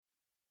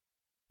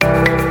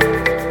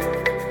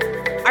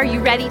Are you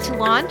ready to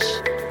launch?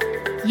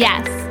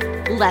 Yes,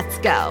 let's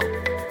go.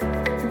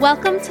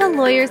 Welcome to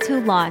Lawyers Who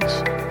Launch,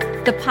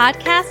 the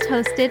podcast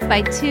hosted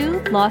by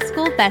two law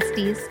school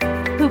besties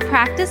who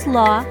practice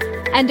law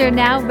and are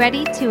now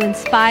ready to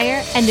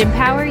inspire and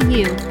empower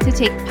you to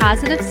take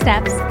positive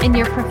steps in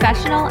your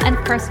professional and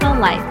personal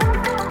life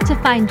to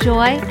find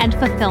joy and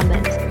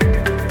fulfillment.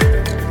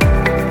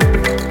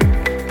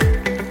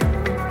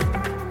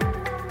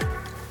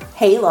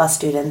 Hey law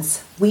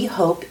students, we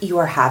hope you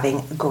are having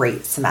a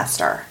great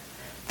semester.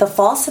 The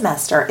fall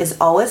semester is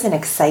always an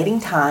exciting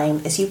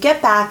time as you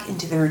get back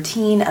into the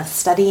routine of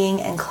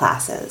studying and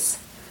classes.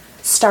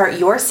 Start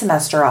your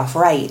semester off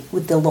right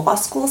with the Law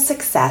School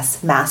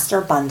Success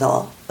Master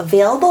Bundle,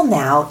 available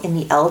now in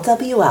the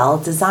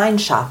LWL Design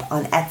Shop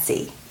on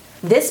Etsy.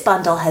 This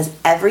bundle has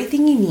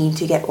everything you need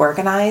to get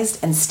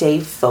organized and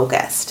stay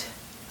focused.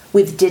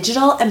 With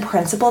digital and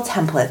printable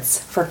templates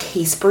for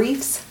case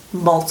briefs,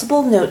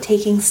 multiple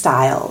note-taking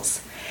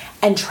styles,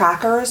 and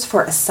trackers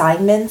for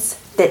assignments,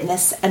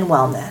 fitness, and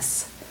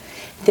wellness.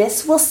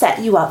 This will set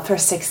you up for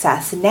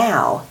success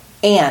now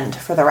and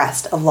for the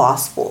rest of law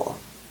school.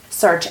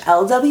 Search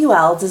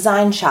LWL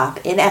Design Shop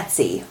in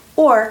Etsy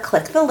or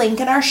click the link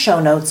in our show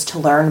notes to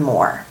learn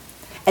more.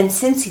 And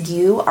since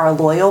you are a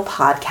loyal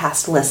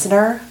podcast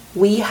listener,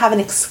 we have an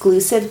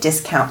exclusive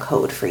discount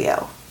code for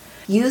you.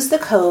 Use the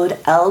code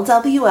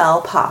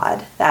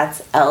LWLPOD,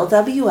 that's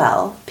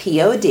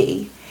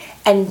LWLPOD,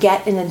 and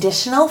get an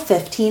additional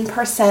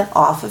 15%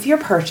 off of your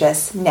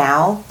purchase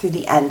now through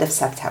the end of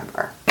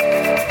September.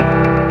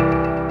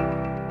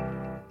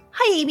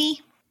 Hi,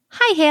 Amy.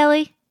 Hi,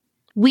 Haley.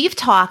 We've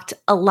talked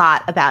a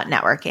lot about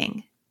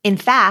networking. In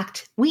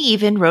fact, we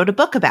even wrote a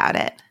book about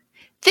it.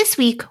 This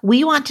week,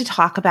 we want to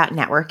talk about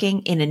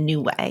networking in a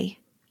new way.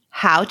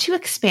 How to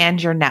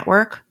expand your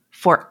network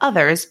for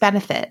others'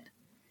 benefit.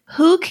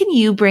 Who can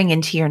you bring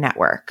into your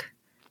network?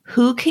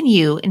 Who can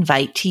you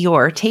invite to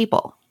your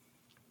table?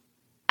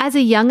 As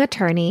a young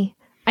attorney,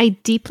 I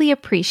deeply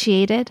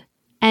appreciated,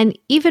 and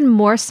even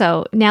more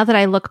so now that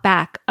I look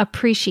back,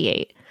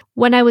 appreciate,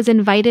 when I was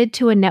invited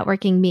to a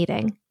networking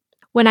meeting,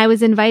 when I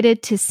was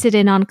invited to sit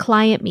in on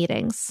client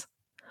meetings,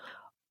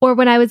 or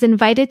when I was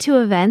invited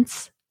to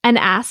events and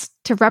asked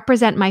to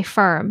represent my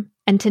firm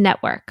and to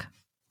network.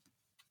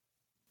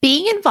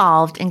 Being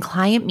involved in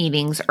client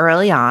meetings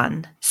early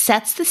on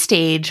sets the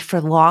stage for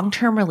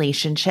long-term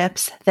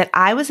relationships that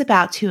I was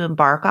about to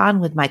embark on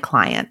with my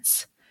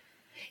clients.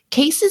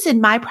 Cases in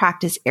my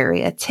practice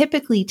area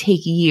typically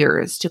take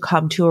years to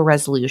come to a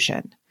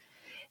resolution.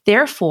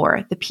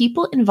 Therefore, the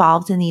people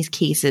involved in these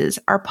cases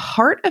are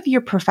part of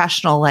your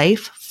professional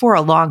life for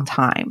a long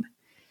time.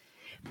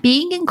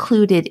 Being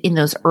included in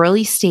those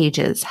early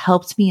stages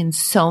helped me in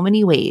so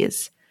many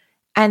ways,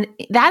 and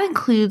that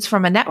includes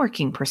from a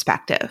networking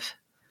perspective.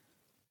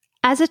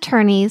 As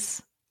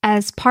attorneys,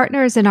 as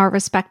partners in our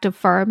respective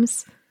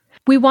firms,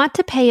 we want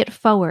to pay it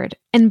forward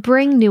and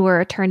bring newer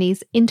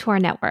attorneys into our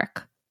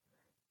network.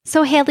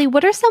 So, Haley,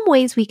 what are some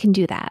ways we can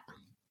do that?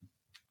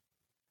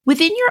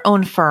 Within your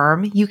own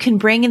firm, you can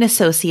bring an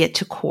associate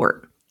to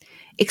court.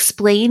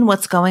 Explain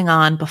what's going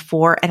on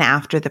before and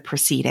after the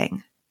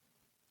proceeding.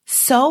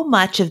 So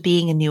much of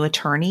being a new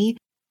attorney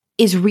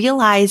is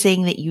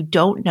realizing that you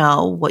don't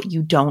know what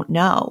you don't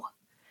know.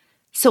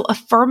 So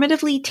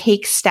affirmatively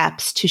take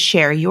steps to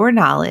share your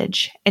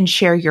knowledge and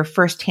share your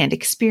firsthand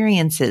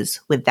experiences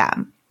with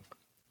them.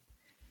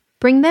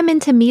 Bring them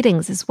into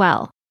meetings as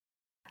well.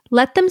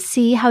 Let them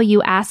see how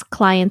you ask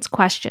clients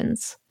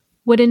questions,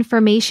 what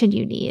information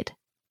you need,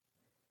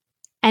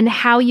 and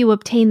how you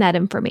obtain that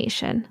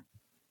information.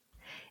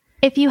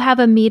 If you have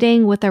a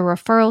meeting with a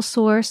referral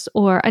source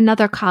or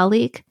another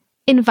colleague,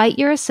 invite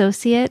your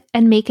associate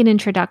and make an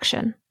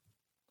introduction.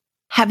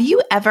 Have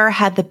you ever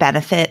had the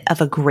benefit of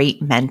a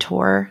great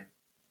mentor?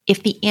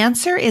 If the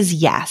answer is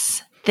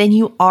yes, then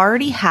you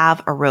already have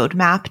a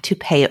roadmap to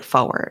pay it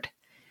forward.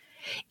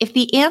 If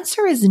the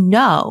answer is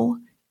no,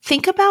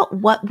 think about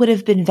what would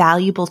have been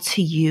valuable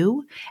to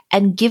you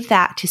and give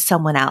that to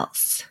someone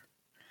else.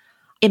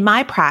 In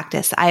my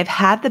practice, I have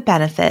had the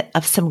benefit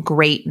of some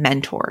great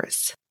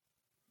mentors.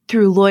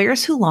 Through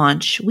Lawyers Who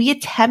Launch, we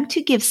attempt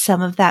to give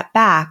some of that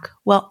back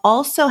while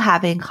also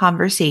having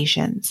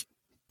conversations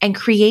and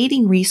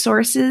creating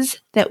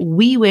resources that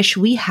we wish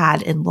we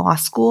had in law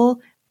school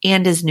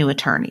and as new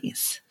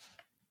attorneys.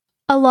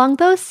 Along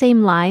those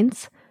same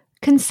lines,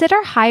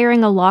 consider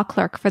hiring a law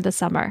clerk for the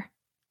summer.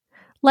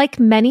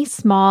 Like many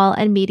small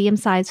and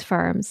medium-sized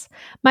firms,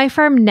 my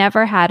firm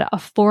never had a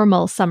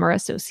formal summer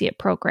associate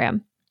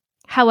program.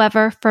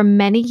 However, for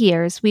many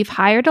years, we've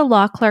hired a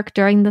law clerk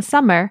during the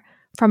summer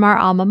from our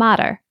alma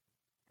mater.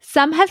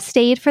 Some have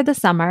stayed for the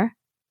summer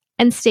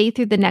and stayed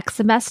through the next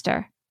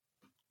semester,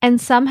 and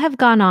some have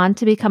gone on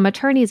to become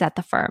attorneys at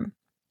the firm.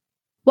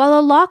 While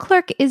a law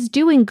clerk is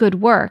doing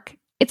good work,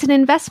 it's an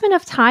investment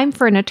of time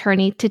for an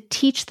attorney to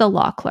teach the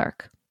law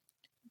clerk.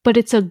 But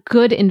it's a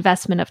good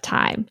investment of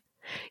time.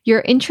 You're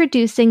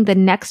introducing the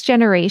next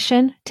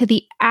generation to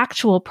the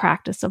actual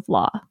practice of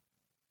law.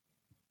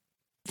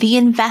 The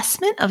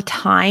investment of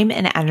time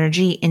and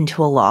energy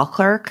into a law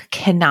clerk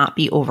cannot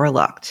be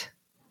overlooked.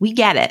 We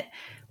get it.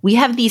 We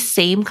have these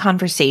same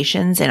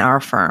conversations in our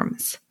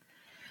firms.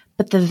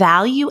 But the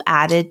value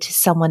added to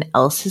someone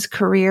else's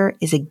career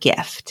is a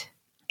gift.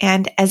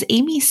 And as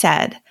Amy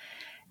said,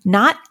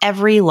 not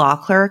every law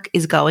clerk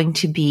is going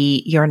to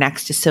be your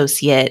next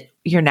associate,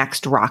 your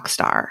next rock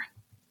star,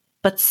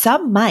 but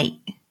some might.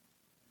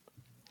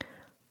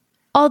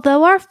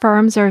 Although our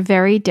firms are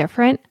very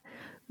different,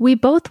 we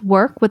both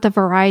work with a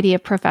variety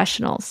of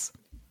professionals.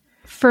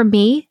 For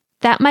me,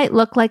 that might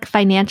look like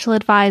financial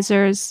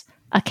advisors,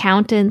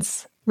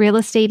 accountants, real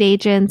estate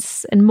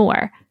agents, and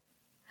more.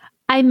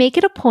 I make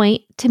it a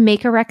point to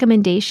make a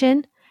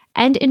recommendation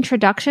and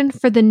introduction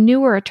for the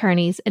newer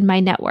attorneys in my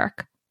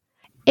network.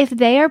 If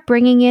they are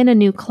bringing in a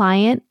new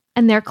client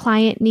and their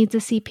client needs a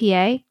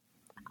CPA,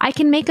 I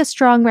can make a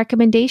strong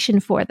recommendation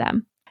for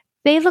them.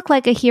 They look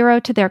like a hero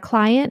to their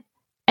client,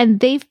 and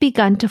they've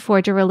begun to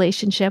forge a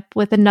relationship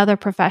with another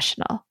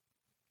professional.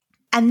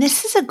 And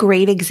this is a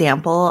great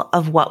example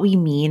of what we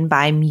mean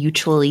by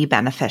mutually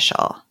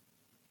beneficial.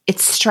 It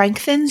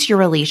strengthens your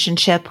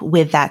relationship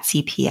with that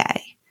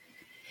CPA.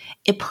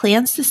 It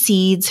plants the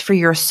seeds for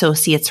your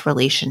associates'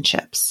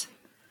 relationships.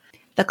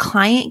 The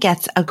client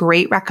gets a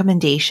great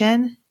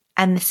recommendation,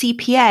 and the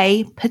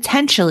CPA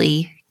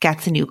potentially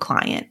gets a new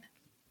client.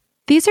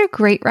 These are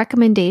great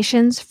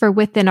recommendations for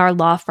within our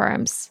law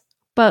firms.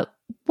 But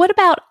what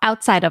about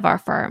outside of our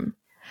firm?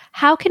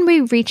 How can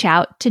we reach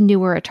out to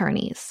newer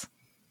attorneys?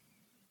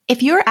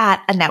 If you're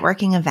at a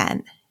networking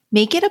event,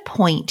 make it a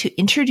point to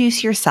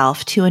introduce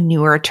yourself to a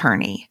newer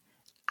attorney.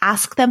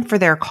 Ask them for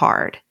their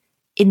card.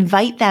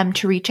 Invite them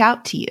to reach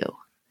out to you.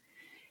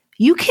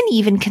 You can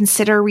even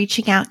consider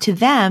reaching out to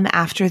them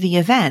after the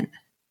event.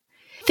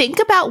 Think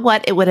about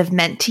what it would have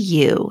meant to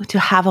you to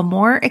have a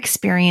more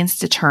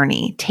experienced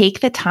attorney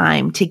take the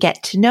time to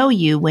get to know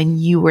you when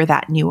you were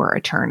that newer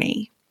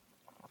attorney.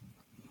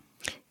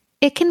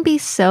 It can be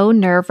so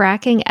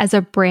nerve-wracking as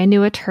a brand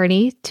new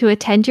attorney to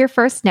attend your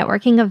first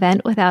networking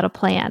event without a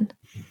plan.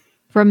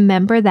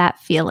 Remember that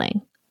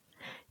feeling.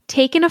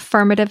 Take an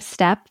affirmative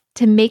step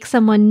to make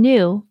someone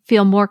new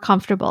feel more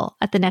comfortable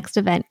at the next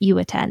event you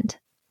attend.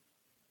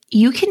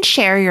 You can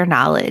share your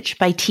knowledge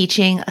by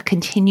teaching a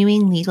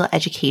continuing legal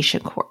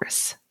education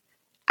course.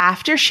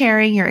 After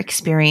sharing your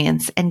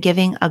experience and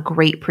giving a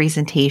great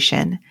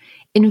presentation,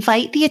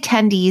 invite the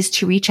attendees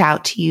to reach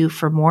out to you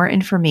for more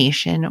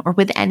information or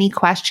with any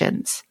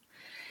questions.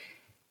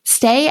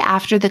 Stay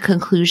after the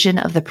conclusion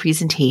of the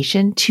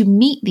presentation to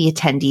meet the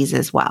attendees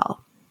as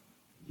well.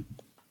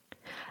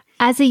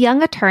 As a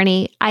young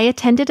attorney, I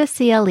attended a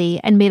CLE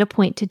and made a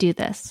point to do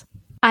this.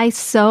 I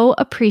so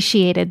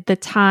appreciated the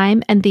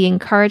time and the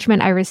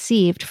encouragement I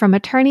received from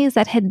attorneys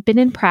that had been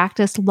in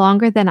practice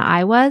longer than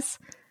I was,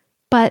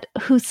 but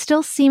who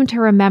still seemed to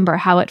remember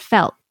how it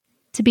felt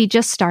to be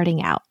just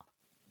starting out.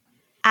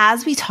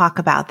 As we talk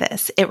about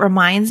this, it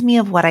reminds me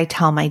of what I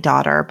tell my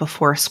daughter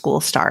before school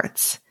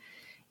starts.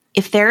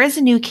 If there is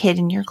a new kid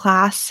in your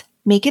class,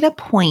 make it a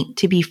point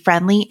to be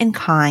friendly and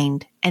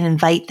kind and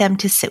invite them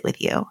to sit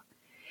with you.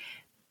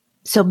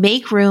 So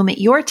make room at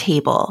your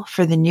table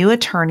for the new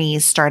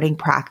attorneys starting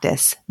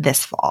practice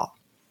this fall.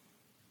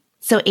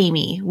 So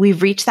Amy,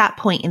 we've reached that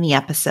point in the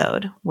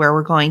episode where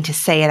we're going to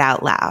say it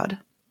out loud.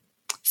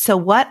 So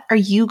what are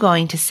you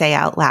going to say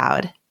out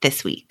loud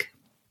this week?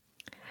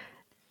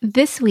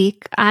 This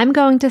week, I'm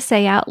going to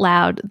say out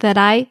loud that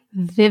I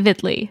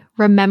vividly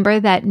remember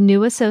that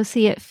new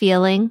associate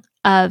feeling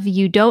of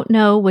you don't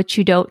know what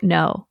you don't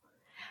know.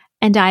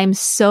 And I'm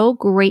so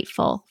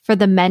grateful for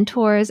the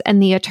mentors and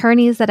the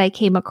attorneys that I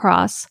came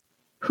across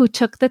who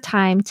took the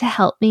time to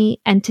help me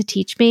and to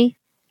teach me.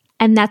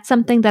 And that's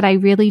something that I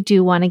really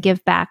do want to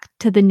give back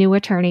to the new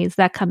attorneys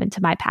that come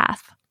into my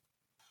path.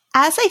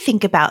 As I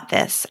think about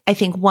this, I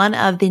think one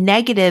of the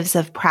negatives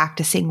of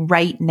practicing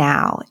right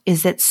now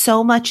is that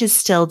so much is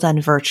still done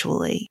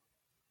virtually.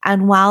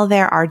 And while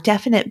there are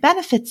definite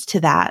benefits to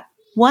that,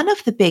 one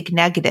of the big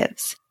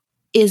negatives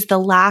is the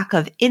lack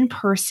of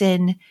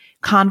in-person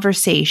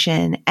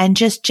conversation and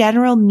just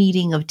general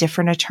meeting of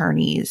different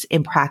attorneys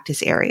in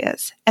practice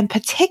areas, and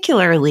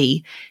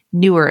particularly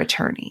newer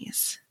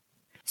attorneys.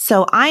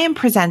 So I am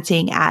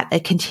presenting at a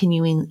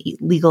continuing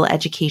legal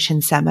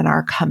education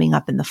seminar coming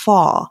up in the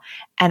fall,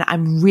 and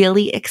I'm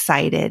really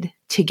excited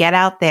to get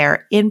out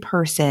there in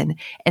person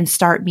and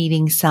start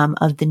meeting some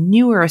of the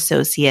newer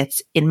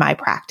associates in my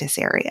practice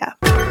area.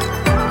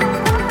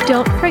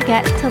 Don't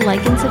forget to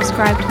like and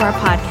subscribe to our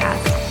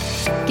podcast.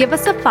 Give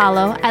us a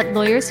follow at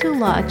Lawyers Who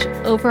Launch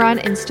over on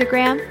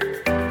Instagram,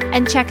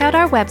 and check out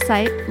our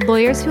website,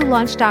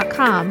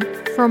 lawyerswholaunch.com,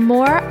 for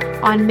more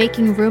on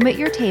making room at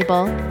your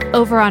table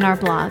over on our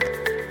blog.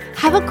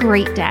 Have a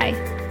great day.